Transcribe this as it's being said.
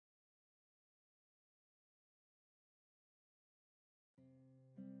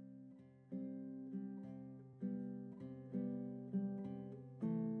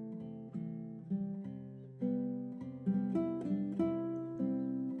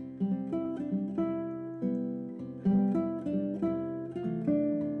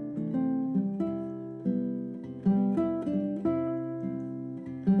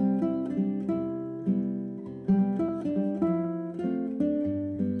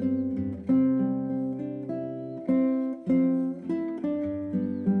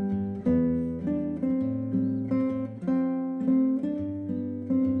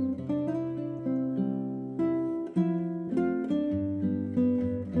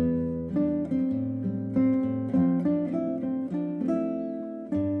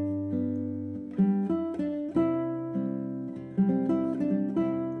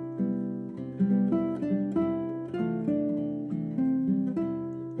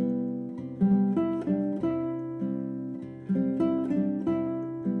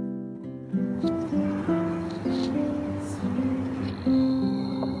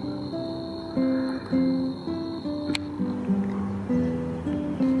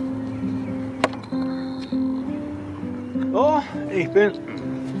Ich bin.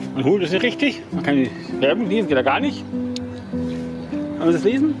 Mein Hut ist nicht richtig. Man kann die Werbung lesen, geht ja gar nicht. Kann man das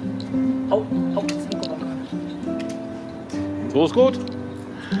lesen? Au. So ist gut.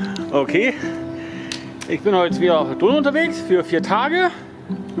 Okay. Ich bin heute wieder auf der Donau unterwegs für 4 Tage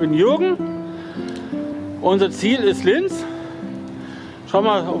mit Jürgen. Unser Ziel ist Linz. Schauen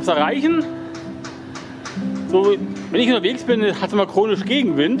wir mal, ob es erreichen. So, wenn ich unterwegs bin, hat es immer chronisch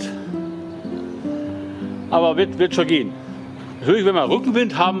Gegenwind. Aber wird schon gehen. Natürlich, wenn wir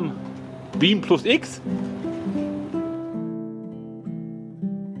Rückenwind haben, Beam plus X.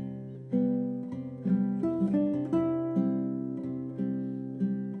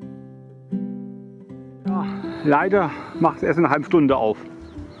 Ja, leider macht es erst in einer halben Stunde auf.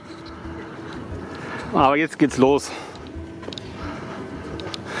 Aber jetzt geht's los.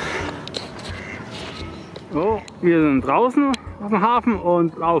 So, wir sind draußen auf dem Hafen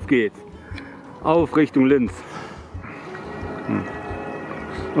und auf geht's. Auf Richtung Linz.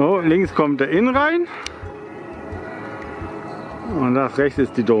 So, links kommt der Inn rein. Und das rechts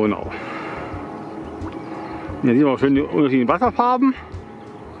ist die Donau. Hier sehen wir auch schön die unterschiedlichen Wasserfarben.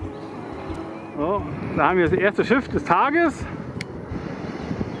 So, da haben wir das erste Schiff des Tages.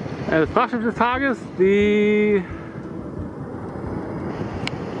 Das Frachtschiff des Tages, die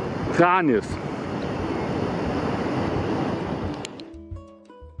Tranis.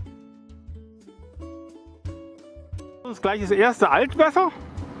 Das gleich das erste Altwasser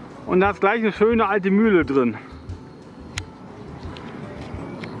und da ist gleich eine schöne alte Mühle drin.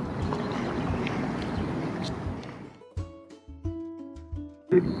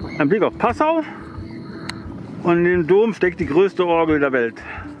 Ein Blick auf Passau und in dem Dom steckt die größte Orgel der Welt.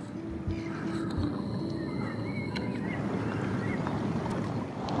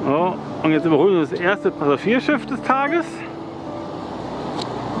 So, und jetzt überholen wir das erste Passagierschiff des Tages.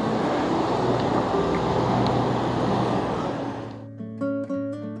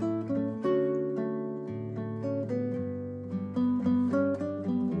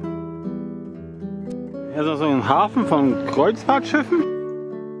 Hier ist noch so ein Hafen von Kreuzfahrtschiffen.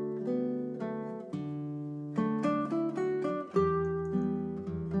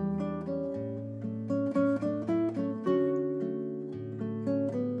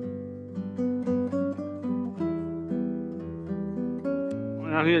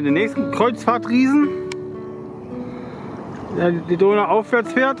 Und dann hier den nächsten Kreuzfahrtriesen, der die Donau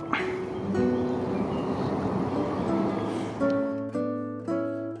aufwärts fährt.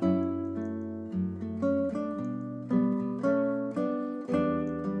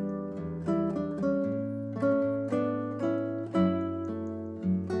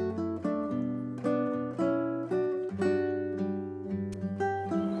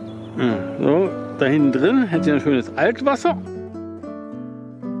 So, da hinten drin hätte sie ein schönes Altwasser.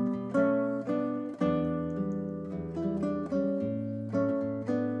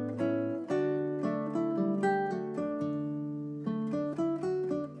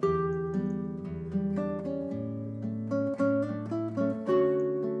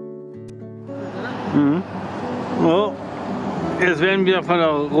 So, jetzt werden wir von der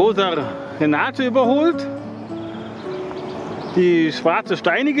Rosa Renate überholt, die schwarze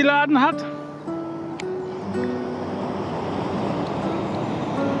Steine geladen hat.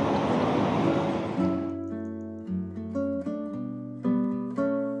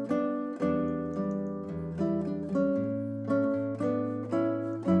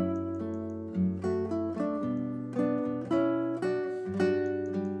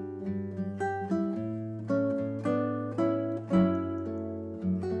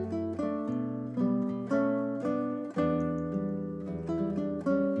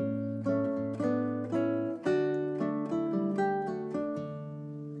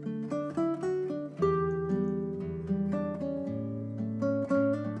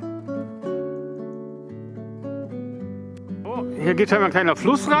 Hier geht schon mal ein kleiner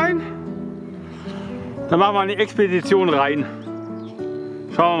Fluss rein. Dann machen wir eine Expedition rein.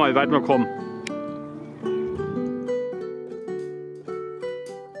 Schauen wir mal, wie weit wir kommen.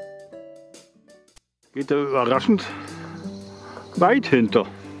 Geht da überraschend weit hinter.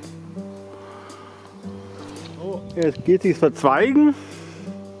 So, jetzt geht es verzweigen.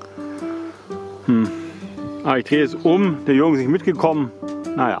 Ich drehe es um. Der Junge ist nicht mitgekommen.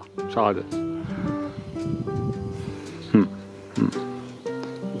 Naja, schade.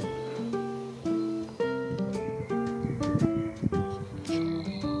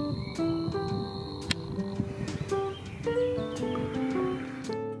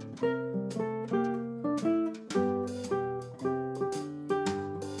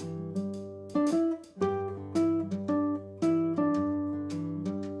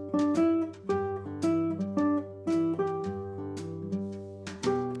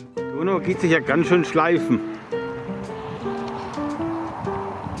 Donau geht sich ja ganz schön schleifen.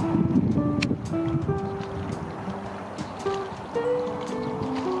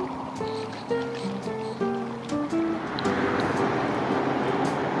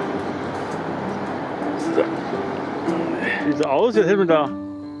 So. Sieht so aus, jetzt hätten wir da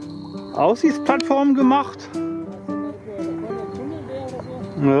Aussichtsplattform gemacht.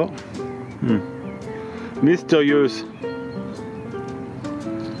 Ja. Mysteriös.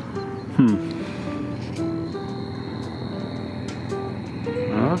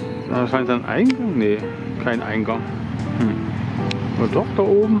 Ja, da scheint ein Eingang. Nee, kein Eingang. Oder doch da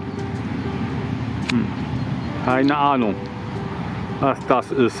oben? Keine Ahnung, was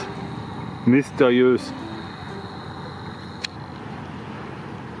das ist. Mysteriös.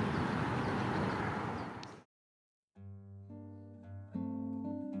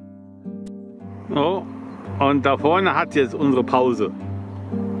 Oh, und da vorne hat jetzt unsere Pause.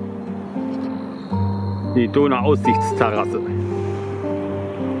 Die Donau-Aussichtsterrasse.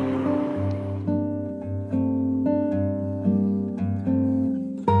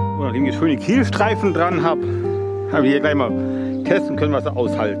 Und nachdem ich schöne Kielstreifen dran habe, habe ich hier gleich mal testen können, was sie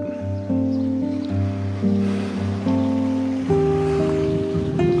aushalten.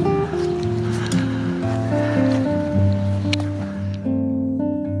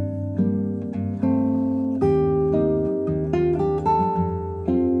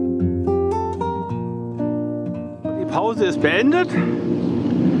 Die Pause ist beendet.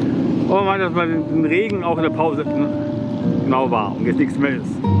 Und man meint, dass man den Regen auch in der Pause genau war und jetzt nichts mehr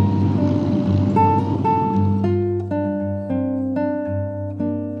ist.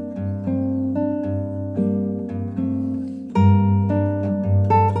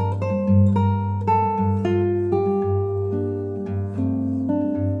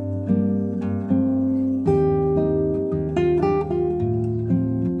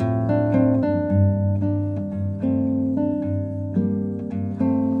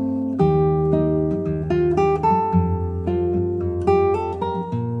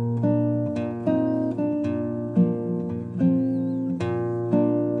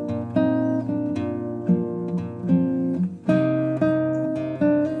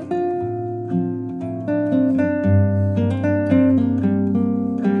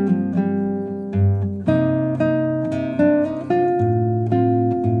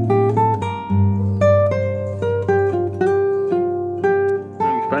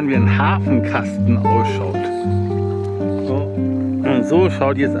 Wie ein Hafenkasten ausschaut. So. Und so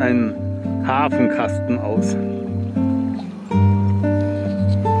schaut jetzt ein Hafenkasten aus.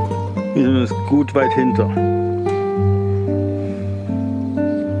 Wir sind jetzt gut weit hinter.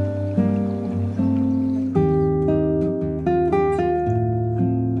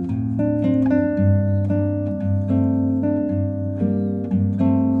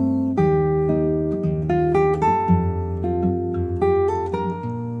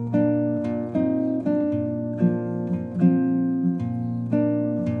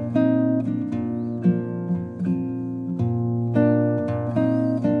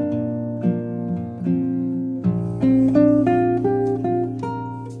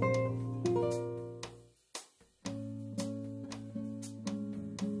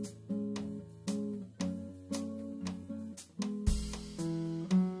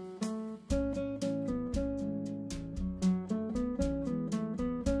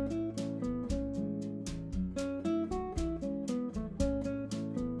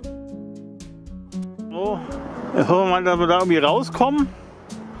 So, jetzt hoffen wir mal, dass wir da irgendwie rauskommen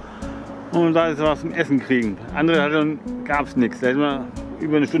und da jetzt was zum Essen kriegen. Andere gab es nichts, da hätten wir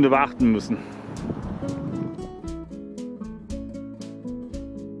über eine Stunde warten müssen.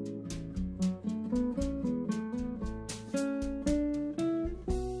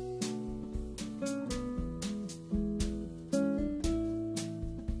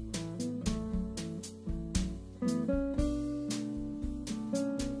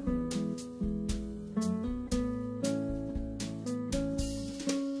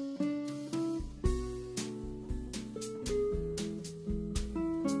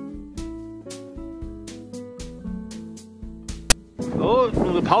 So,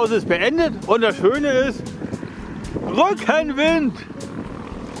 unsere Pause ist beendet und das Schöne ist, Rückenwind!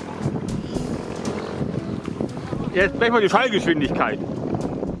 Jetzt brechen wir die Schallgeschwindigkeit.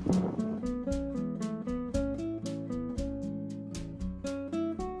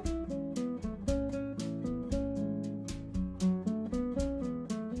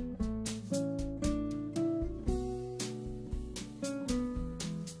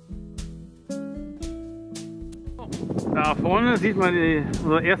 Da vorne sieht man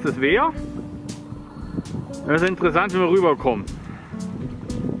unser erstes Wehr. Das ist interessant, wenn wir rüberkommen.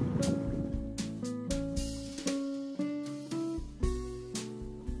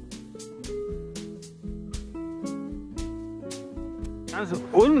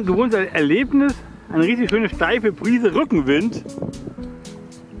 ungewohnte Erlebnis, eine richtig schöne steife Brise Rückenwind.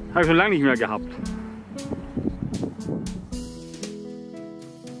 Habe ich schon lange nicht mehr gehabt.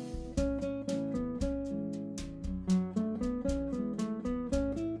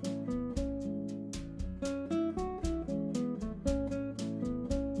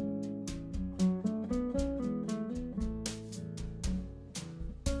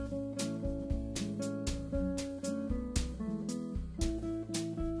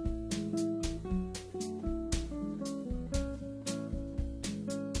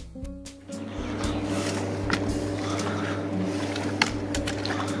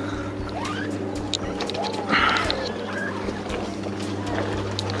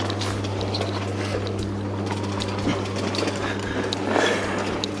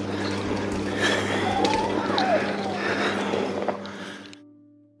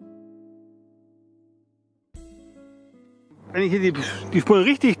 Wenn ich hier die Spur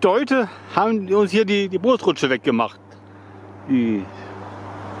richtig deute, haben die uns hier die Bootsrutsche weggemacht. Die,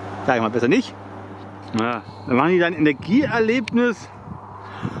 sag ich mal besser nicht. Ja, dann machen die dann Energieerlebnis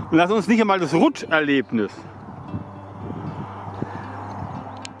und lassen uns nicht einmal das Rutscherlebnis.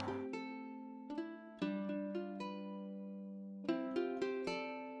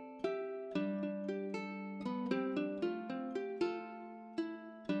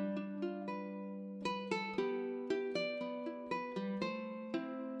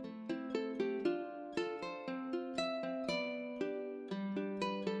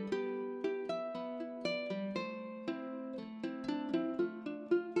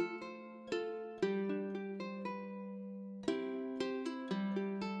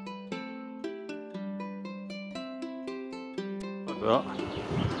 Ja.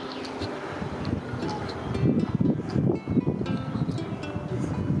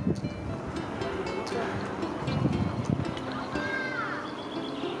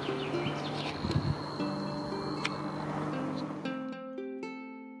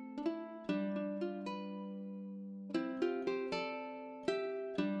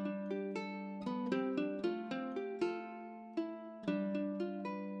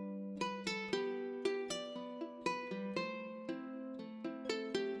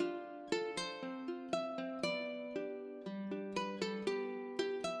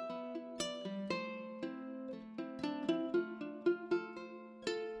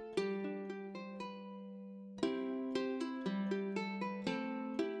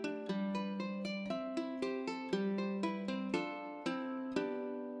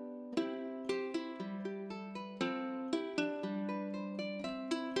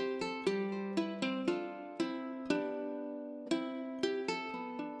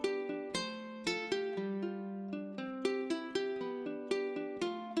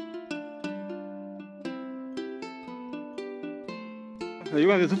 Der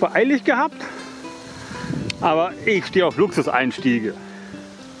Junge hat es super eilig gehabt, aber ich stehe auf Luxuseinstiege.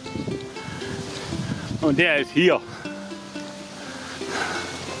 Und der ist hier.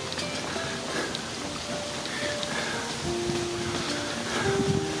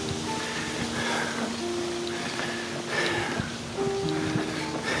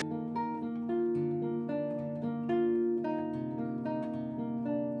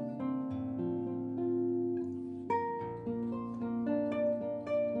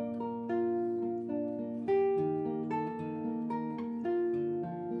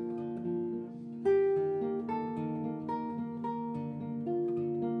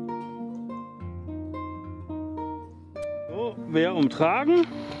 Wir umtragen,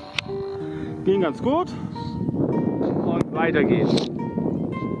 ging ganz gut und weiter geht's.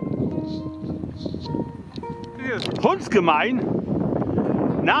 Hundsgemein,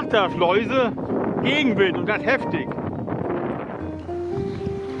 nach der Schleuse Gegenwind und das heftig.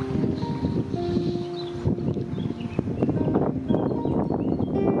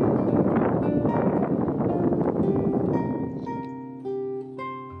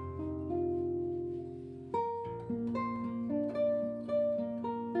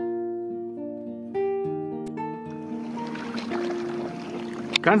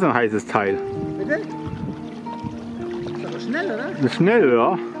 Ganz ein heißes Teil. Bitte? Ist aber schnell, oder? Das ist schnell,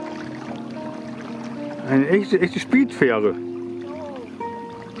 ja. Eine echte Speedfähre.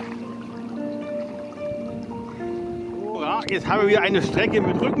 Ja, jetzt haben wir wieder eine Strecke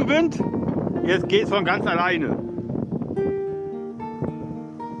mit Rückenwind. Jetzt geht es von ganz alleine.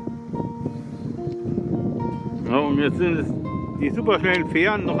 Ja, und jetzt sind es die superschnellen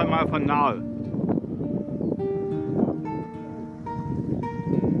Fähren noch einmal von nahe.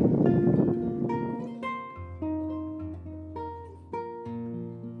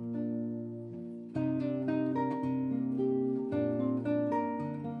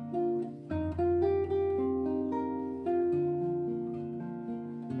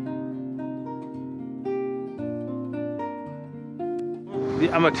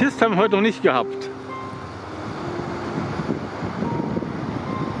 die Amethyst haben wir heute noch nicht gehabt.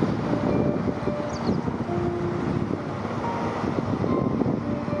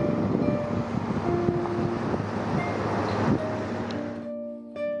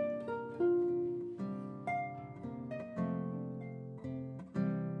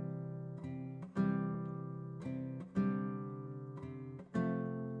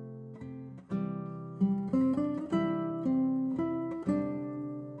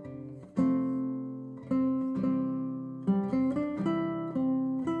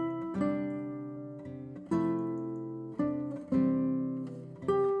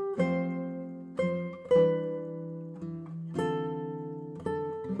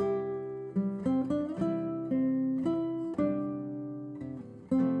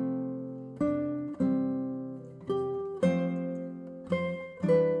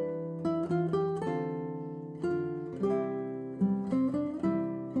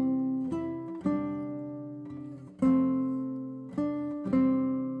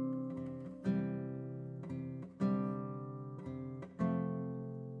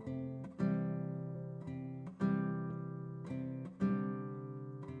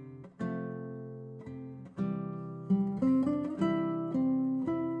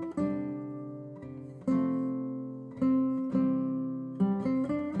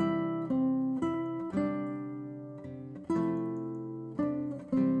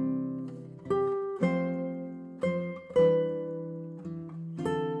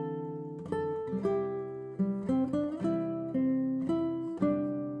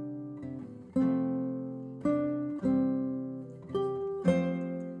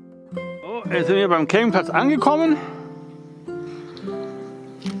 Jetzt sind wir beim Campingplatz angekommen.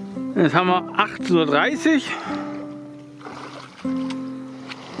 Jetzt haben wir 18:30 Uhr.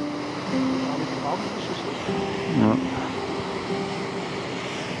 Ja.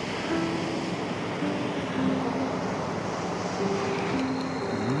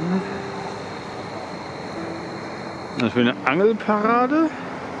 Das für eine Angelparade.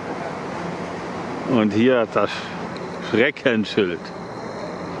 Und hier das Schreckenschild.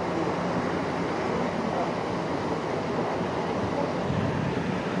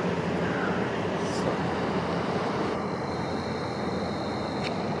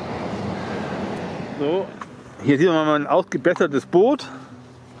 So, hier sieht man mal ein ausgebessertes Boot.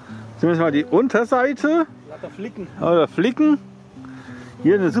 Zumindest mal die Unterseite. Oder Flicken.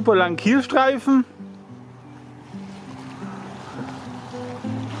 Hier eine super langen Kielstreifen.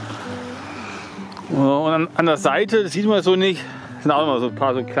 Und an der Seite, das sieht man so nicht, sind auch immer so ein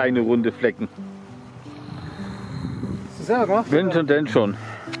paar so kleine runde Flecken. Hast du selber gemacht? Wenn schon, denn schon.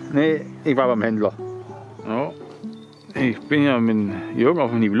 Nee, ich war beim Händler. So. Ich bin ja mit Jürgen auf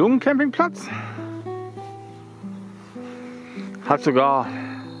dem Nibelungen Campingplatz. Hat sogar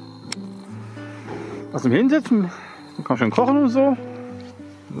was zum Hinsetzen, man kann schon kochen und so.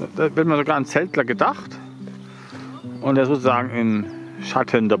 Da wird man sogar an Zeltler gedacht. Und der ist sozusagen in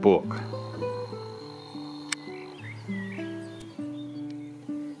Schatten der Burg.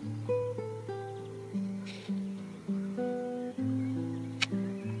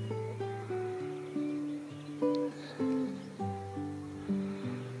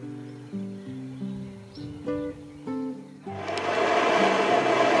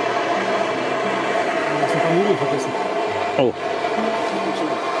 Vergessen. Oh.